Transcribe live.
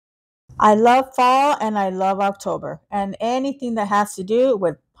I love fall and I love October and anything that has to do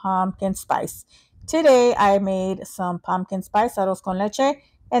with pumpkin spice. Today I made some pumpkin spice arroz con leche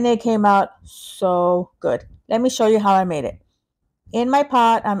and it came out so good. Let me show you how I made it. In my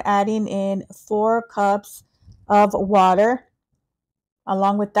pot, I'm adding in 4 cups of water.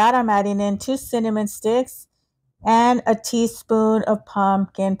 Along with that, I'm adding in 2 cinnamon sticks and a teaspoon of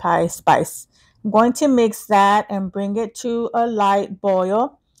pumpkin pie spice. I'm going to mix that and bring it to a light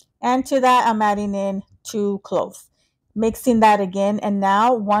boil. And to that, I'm adding in 2 cloves. Mixing that again. And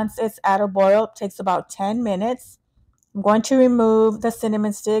now, once it's at a boil, it takes about 10 minutes. I'm going to remove the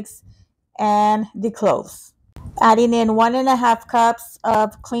cinnamon sticks and the cloves. Adding in 1.5 cups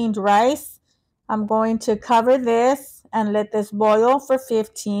of cleaned rice. I'm going to cover this and let this boil for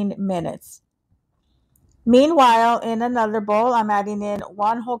 15 minutes. Meanwhile, in another bowl, I'm adding in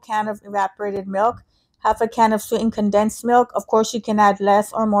 1 whole can of evaporated milk, half a can of sweetened condensed milk. Of course, you can add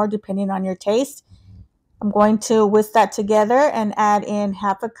less or more depending on your taste. I'm going to whisk that together and add in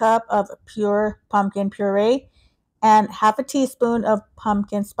half a cup of pure pumpkin puree and half a teaspoon of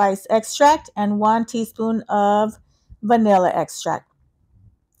pumpkin spice extract and 1 teaspoon of vanilla extract.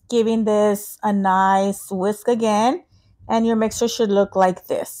 Giving this a nice whisk again, and your mixture should look like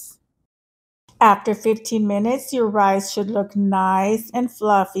this. After 15 minutes, your rice should look nice and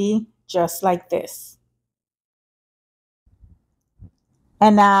fluffy, just like this.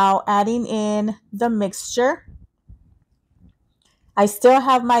 And now adding in the mixture. I still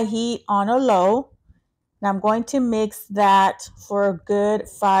have my heat on a low. Now I'm going to mix that for a good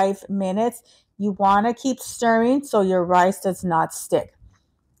 5 minutes. You want to keep stirring so your rice does not stick.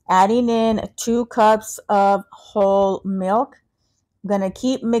 Adding in 2 cups of whole milk. I'm going to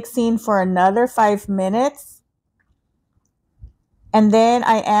keep mixing for another 5 minutes. And then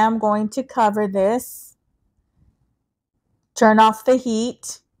I am going to cover this, turn off the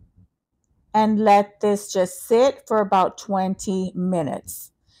heat, and let this just sit for about 20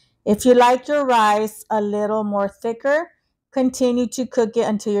 minutes. If you like your rice a little more thicker, continue to cook it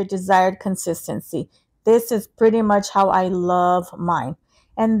until your desired consistency. This is pretty much how I love mine.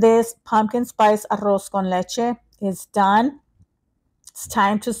 And this pumpkin spice arroz con leche is done. It's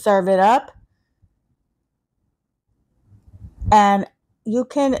time to serve it up. And you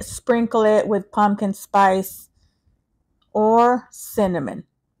can sprinkle it with pumpkin spice or cinnamon.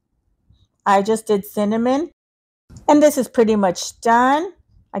 I just did cinnamon. And this is pretty much done.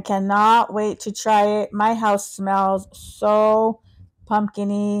 I cannot wait to try it. My house smells so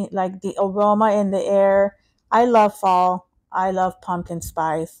pumpkiny, like the aroma in the air. I love fall. I love pumpkin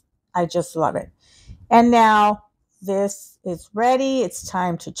spice. I just love it. And now this is ready. It's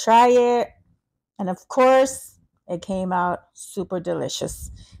time to try it. And of course, it came out super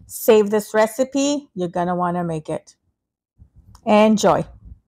delicious. Save this recipe. You're going to want to make it. Enjoy.